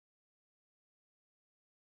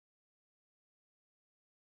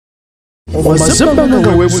Omusumba nga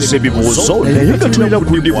weebuuza ebibuuzo naye nga tulina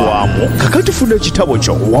kuddibwamu kakati funa ekitabo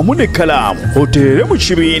kyo wamu n'ekkalaamu oteere mu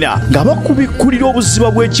kibiina nga bakubikkulira obuziba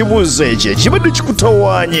bw'ekibuuzo ekyo ekibadde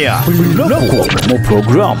kikutawaanya buli lunaku mu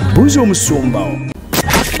puroguraamu Buuza Omusumba.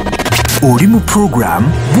 Oli mu puroguraamu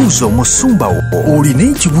Buuza Omusumba wo. Olina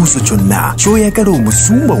ekibuuzo kyonna ky'oyagala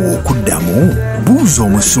omusumba wo okuddamu? Buuza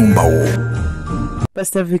Omusumba wo.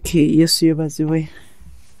 Pastor Vicky, Yesu yebaziwe.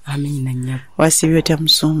 Amina nnyabo. Wasibye otya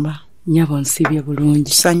musumba? Nnyabo nsibye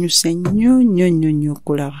bulungi. Sanyuse nnyo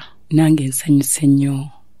okulaba. Nange nsanyuse nnyo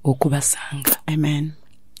okubasanga. Amen.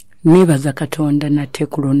 Neebaza Katonda nate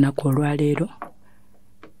ku lunaku olwaleero.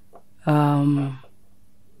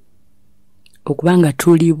 Okubanga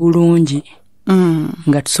tuli bulungi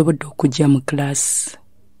nga tusobodde okujja mu class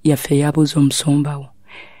yaffe ya Buuza Omusumba wo.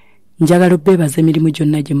 Njagala beebaza emirimu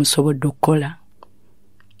gyonna gye musobodde okukola.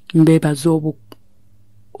 Mbeebaza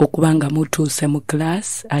okubanga mutuuse mu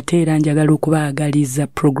class ate era njagala okubaagaliza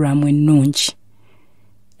programu ennungi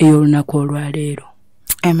ey'olunaku olwaleero.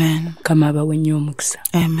 Amen. Kama abawe nnyo omukisa.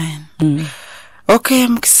 Amen. Okay,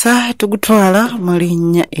 mukisa tugutwala mu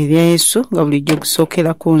linnya erya Yesu nga bulijjo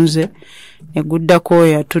gusookera ku nze ne guddako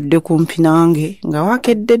oyo atudde kumpi nange nga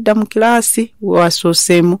wakedde dda mu kilaasi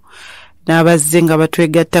wasooseemu n'abazze nga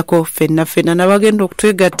batwegattako ffenna n'abagenda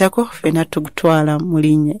okutwegattako ffenna tugutwala mu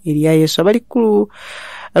linnya erya Yesu. Abali ku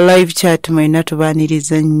live chat mwena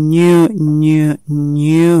tubaaniriza nnyo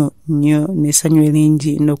n'essanyu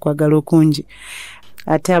eringi n'okwagala okungi.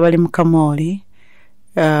 Ate abali mu Kamooli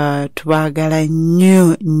tubaagala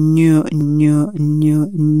nnyo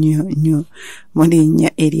mu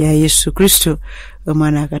linnya erya Yesu Kristo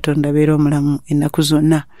omwana wa Katonda abeera omulamu ennaku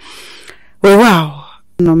zonna. Weewaawo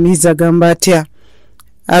nomiza agamba atya?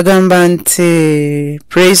 Agamba nti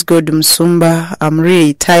praise God Musumba, I'm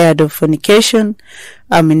really tired of fornication.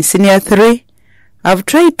 I'm in senior 3. I've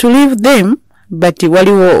tried to leave them, but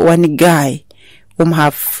waliwo one guy whom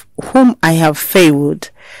I have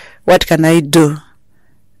failed. What can I do?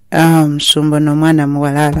 Musumba n'omwana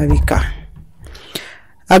muwala alabika.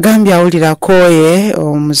 Agambye awulirako ye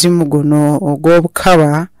omuzimu guno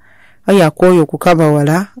ogw'obukaba ayakooyo okukaba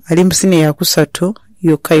wala ali mu siniya ya 3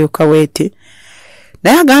 yokka weeti.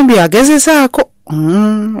 Naye agambye agezezaako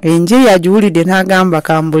enjiri agiwulidde n'agamba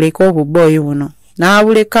kambuleko obuboyi buno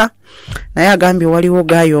n'abuleka. Naye agambye waliwo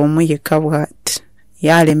gaayo omu yekka bw'ati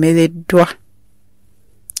yalemereddwa.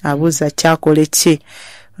 Abuuza kyakole ki?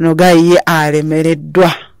 Ono gaayi ye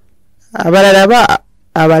alemereddwa, abalala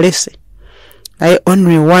abalese naye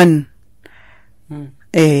only one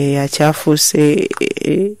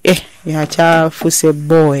yakyafuse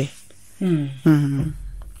boy.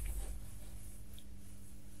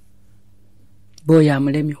 Boy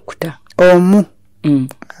amulemye okuta omu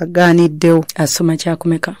agaaniddewo. Asoma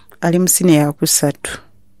kyakumeka? Ali mu siniya ya 3.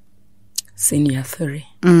 Senior 3.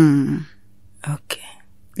 Okay.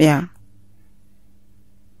 Yeah.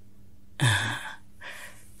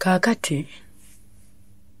 Kakati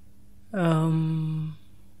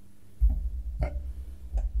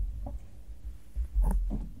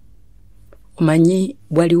omanyi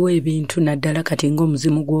waliwo ebintu naddala kati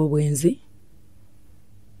ng'omuzimu gw'obwenzi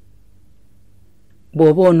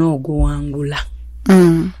bw'oba onooguwangula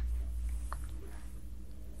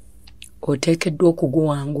oteekeddwa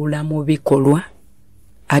okuguwangula mu bikolwa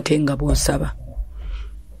ate nga bw'osaba.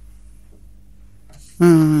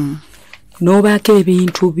 N'obaako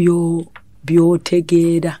ebintu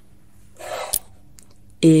by'otegeera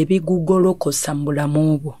ebigugolokosa mu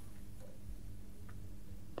bulamu bwo.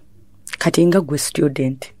 Kati nga gwe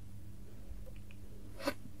student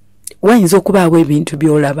wayinza okubaawo ebintu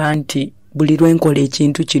by'olaba nti buli lwenkola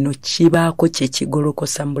ekintu kino kibaako kye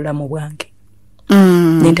kigolokosa mu bulamu bwange.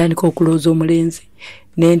 Nentandika okulooza omulenzi,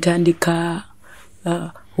 nentandika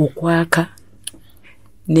okwaka,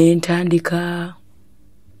 nentandika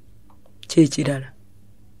kyekirala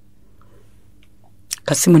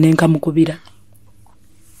kasimu nenkamukubira.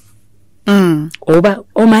 Oba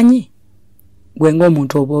omanyi gwe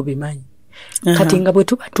ng'omuntu oba obimanyi. Kati nga bwe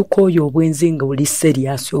tuba tukooya obwenzi nga oli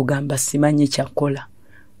serious ogamba simanyi kyakola.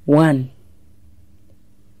 1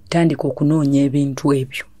 tandika okunoonya ebintu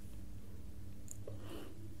ebyo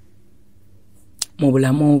mu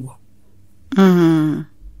bulamu bwo.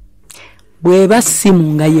 Bw'eba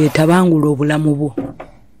simu nga yeetabangula obulamu bwo,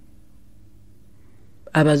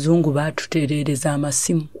 abazungu baatutereereza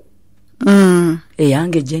amasimu.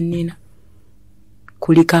 Eyange gye nnina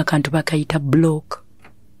kuliko akantu bakayita block,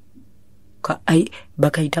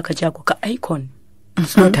 bakayita kakyako ka icon.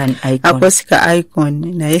 It's not an icon. Akosika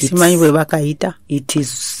icon naye simanyi bwe bakayita. It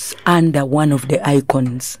is under one of the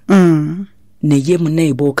icons. Neye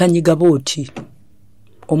munebo okanyiga boti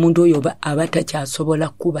omuntu oyo aba takyasobola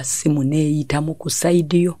kuba simu neeyitamu ku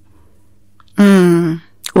sayidi yo.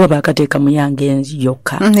 Oba akateeka mu yange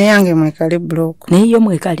yokka. Neyange mwekali block. Naye yo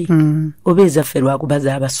mwekali. Oba ezaffe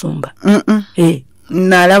lwakubaza abasumba.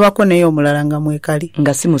 Nalabako naye omulala nga mwekali.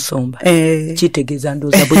 Nga si musumba. Kitegeeza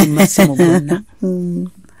ndooza buli masimu gonna.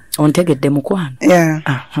 Ontegedde mukwano.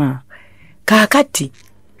 Yeah. Kaakati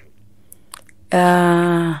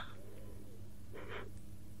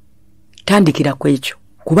tandikira ku ekyo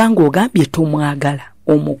kubanga ogambye tomwagala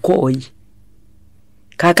omukooyi.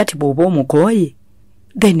 Kaakati bw'oba omukooyi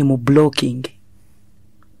then mu blocking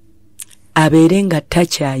abeere nga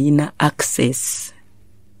takyayina access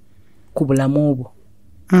ku bulamu bwo.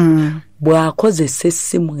 Bw'akozesa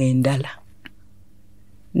essimu endala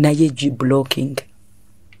naye blocking.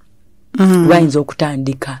 Bayinza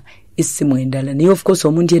okutandika essimu endala naye of course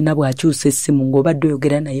omuntu yenna bw'akyusa essimu ng'obadde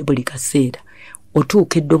oyogera naye buli kaseera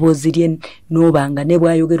otuuka eddoboozi lye n'obanga ne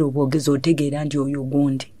bw'ayogera obwogezi otegeera nti oyo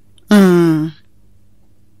gundi.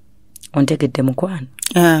 Ontegedde mukwano?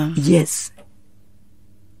 Yes.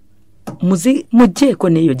 Mugjeeko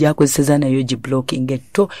neyo gyakozeseza nayo blocking.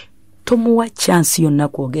 Tomuwa chance yonna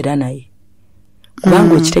kwogera naye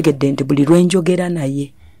kubanga okitegedde nti buli lwenjogera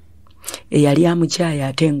naye eyali amukyaya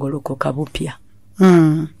ate engolokoka bupya.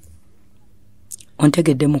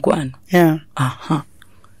 Ontegedde mukwano?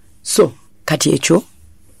 So kati ekyo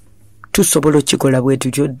tusobola okikola bwe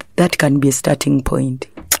tutyo. That can be a starting point.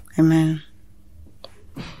 Amen.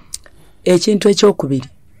 Ekintu ekyokubiri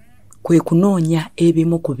kwe kunoonya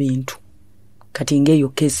ebimu ku bintu. Kati ng'eyo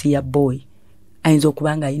keesi ya boy ayinza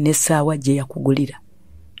okuba nga ayina essaawa gye yakugulira,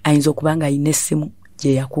 ayinza okuba nga ayina essimu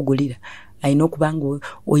gye yakugulira, ayina okuba nga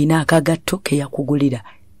oyina akagatto ke yakugulira.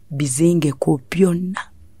 Bizingeko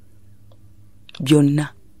byonna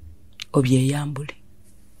obyeyambule.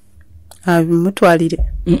 Mutwalire.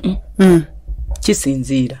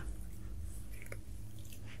 Kisinziira.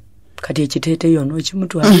 Kati ekiteeteeyo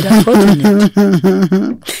n'okimutwalira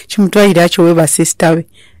kimutwalira kyo we basista be.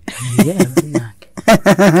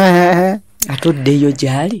 Atoddeyo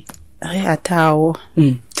gyali ataawo.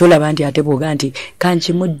 Tolaba nti ate bwoga nti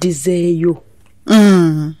kankimuddizeeyo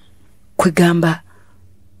kwegamba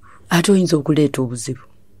ate oyinza okuleeta obuzibu.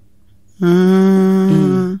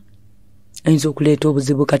 Ayinza okuleeta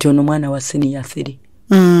obuzibu. Kati ono mwana wa senior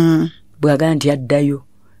 3 bwaga nti addayo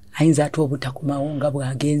ayinza ate obutakumawo nga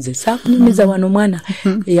bwagenze. Saakunyumiza wano mwana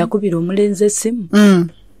eyakubira omulenzi essimu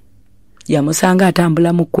yamusanga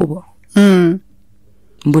atambula mu kkubo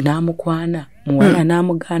mbu n'amukwana muwala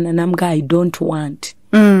n'amugaana n'amuga I don't want.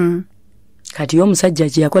 Kati yo omusajja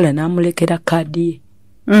kye yakola n'amulekera kaadi ye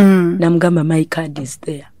n'amugamba my card is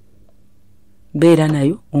there, beera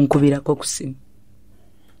nayo onkubirako ku ssimu.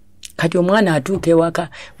 Kati omwana atuuka ewaka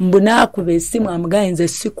mbu n'akuba essimu amugaye nze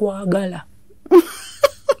sikwagala.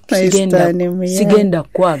 Sigenda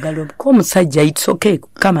kwagala ko omusajja. It's okay,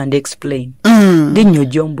 come and explain. Linnyo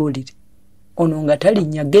gy'ombuulire ono nga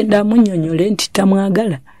talinnya genda amunnyonnyole nti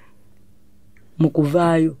tamwagala. Mu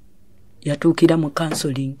kuvaayo yatuukira mu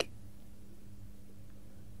counseling.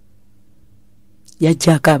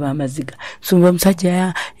 Yajjako ab'amaziga. Nsumba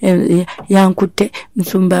omusajja yankutte,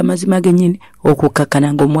 nsumba amazima gennyini.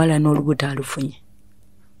 Okukakkana ng'omuwala n'olubuto alufunye.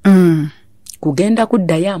 Kugenda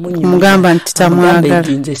kuddayo amunnyonnyola mugamba nti tamwagala.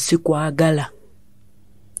 Nze sikwagala.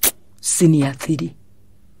 Senior 3.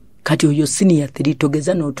 Kati oyo senior 3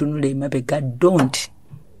 togeza n'otunula emabega. Don't.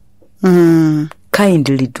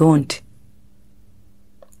 Kindly don't.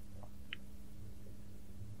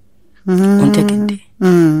 Ontegedde.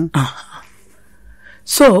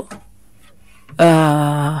 So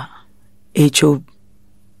ekyo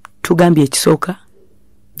tugambye ekisooka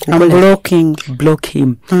block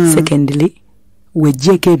him. Secondly,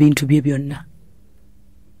 wejjeeko ebintu bye byonna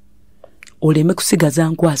oleme kusigaza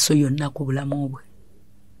nkwaso yonna ku bulamu bwe.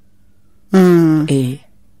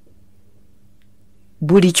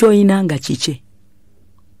 Buli kyoyina nga kike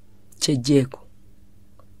kyejjeeko.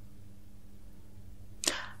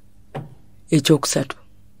 Ekyokusatu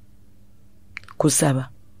kusaba.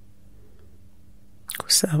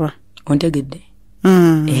 Ontegedde?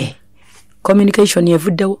 Communication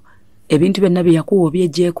evuddewo. Ebintu byonna bye yakuwa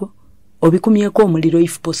obyejjeeko obikumyeko omuliro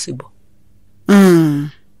if possible.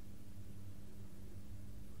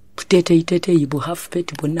 Buteeteyi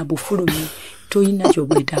buhafupeti bwonna bufulumye. Toyina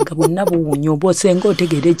kyobwetaaga bwonna buwunya. Oba osenga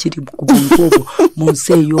otegeera ekiri ku buntu obwo mu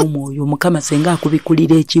nsi ey'omwoyo. Mukama senga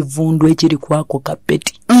akubikulira ekivundu ekiri ku ako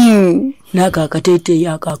kapeti. N'ako akateeteeyi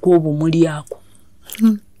ako ak'obumuli ako.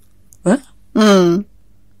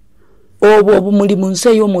 Obwo obumuli mu nsi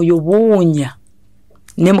ey'omwoyo buwunya.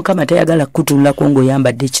 Ne Mukama tayagala kutunulako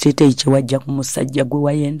ng'oyambadde ekiteeteeyi kye wajja ku musajja gwe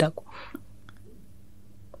wayendako.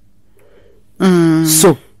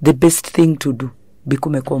 So the best thing to do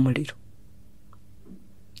bikumeko omuliro.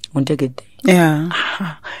 Ontegedde. Yeah.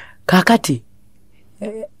 Kakati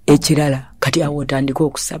ekirala kati awo otandika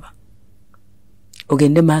okusaba.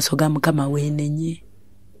 Ogende maaso ga Mukama weenenye.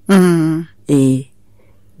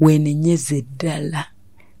 Weenenyeze ddala.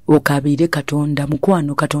 Okabire Katonda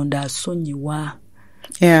mukwano Katonda asonyiwa.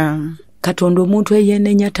 Yeah. Katonda omuntu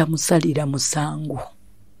eyeenenya tamusalira musango.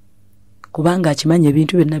 Kubanga akimanya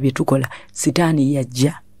ebintu byonna bye tukola sitaani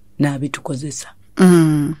yajja n'abitukozesa.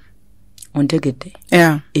 Ontegedde?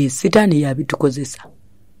 Yeah. Sitaani yabitukozesa.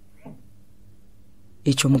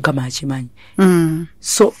 Ekyo Mukama akimanyi.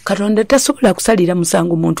 So Katonda tasobola kusalira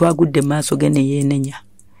musango omuntu agudde maaso ge ne yeenenya.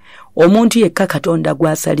 Omuntu yekka Katonda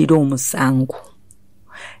gwasalira omusango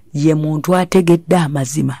ye muntu ategedde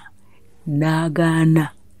amazima n'agaana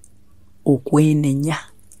okwenenya.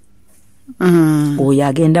 Oyo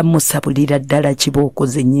agenda musabulira ddala kiba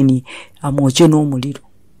okoze nnyini amwokye n'omuliro.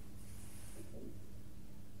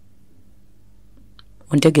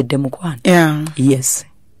 Ontegedde mukwano? Yeah. Yes.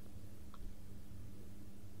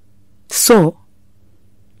 So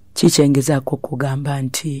kikyengezaako kugamba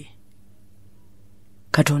nti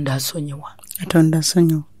Katonda asonyiwa. Katonda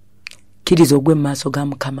asonyiwa. Kiriza ogwe mu maaso ga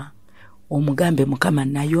Mukama. Omugambe Mukama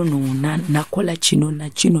nayonoona nakola kino na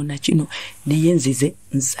kino na kino naye nzize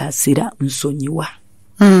nsaasira nsonyiwa.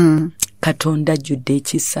 Katonda ajjudde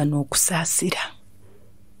ekisa n'okusaasira.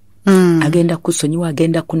 Agenda kusonyiwa,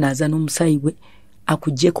 agenda kunaaza n'omusayi gwe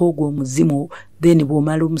akuggyeko ogwo omuzimu, then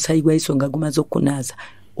bw'omala omusayi gwa Yesu nga gumaze okunaaza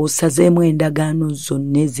osazeemu endagaano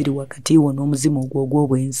zonna eziri wakati wo n'omuzimu ogwo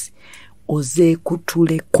ogw'obwenzi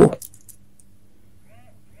ozeekutuleko.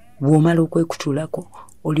 Bw'omala okwekutulako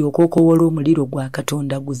olyoka okowola omuliro gwa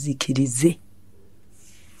Katonda guzikirize.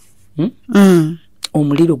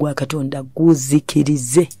 Omuliro gwa Katonda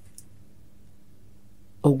guzikirize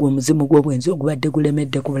ogwo omuzimu gw'obwenzi ogubadde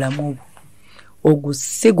gulemedde ku bulamu obwo.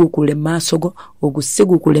 Ogusigukule maaso go,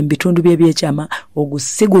 ogusigukule mu bitundu bye by'ekyama,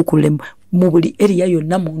 ogusigukule mu buli eriya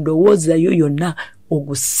yonna, mu ndowooza yo yonna,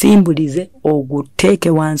 ogusimbulize, oguteeke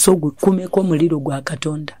wansi, ogukumeko omuliro gwa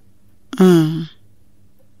Katonda.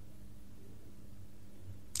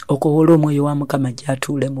 Okowola omwoyo wa Mukama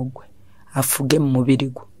gy'atuule mu ggwe afuge mu mubiri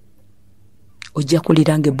gwo. Ojja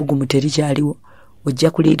kulira ng'ebbugumu terikyaliwo,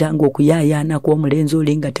 ojja kulira ng'okuyaayaana kw'omulenzi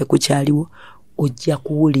oli nga tekukyaliwo, ojja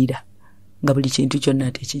kuwulira nga buli kintu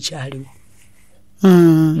kyonna tekikyaliwo.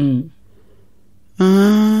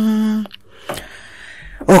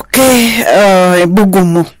 Okay,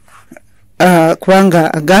 ebbugumu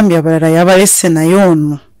kubanga agambye abalala yabalese naye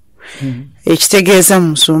ono ekitegeeza mu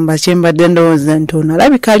Musumba kyembadde ndowooza nti ono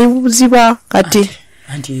alabika alibuziba kati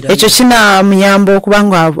ekyo kinamuyamba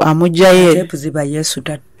okubanga amugjayo eri. Buziba Yesu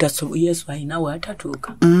alina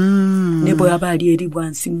waatatuuka. Ne bw'aba ali eri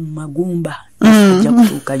bwansi mu magumba ajja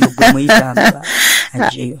kutuukayo gwe muyitanga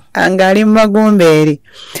ajjeyo. Angali mu magumba eri.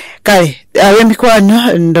 Kale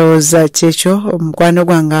ab'emikwano ndowooza kyekyo omukwano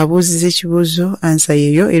gwange abuuziza ekibuuzo ansa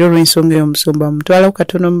yeyo era olw'ensonga y'Omusumba mutwala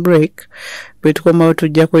katono mu break bwe tukomawo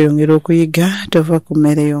tujja kweyongera okuyiga tova ku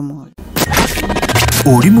mmere y'omwoyo.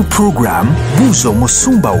 Oli mu program Buuza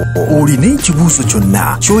Omusumba wo. Olina ekibuuzo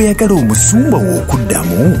kyonna ky'oyagala Omusumba wo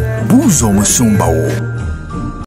okuddamu? Buuza Omusumba wo.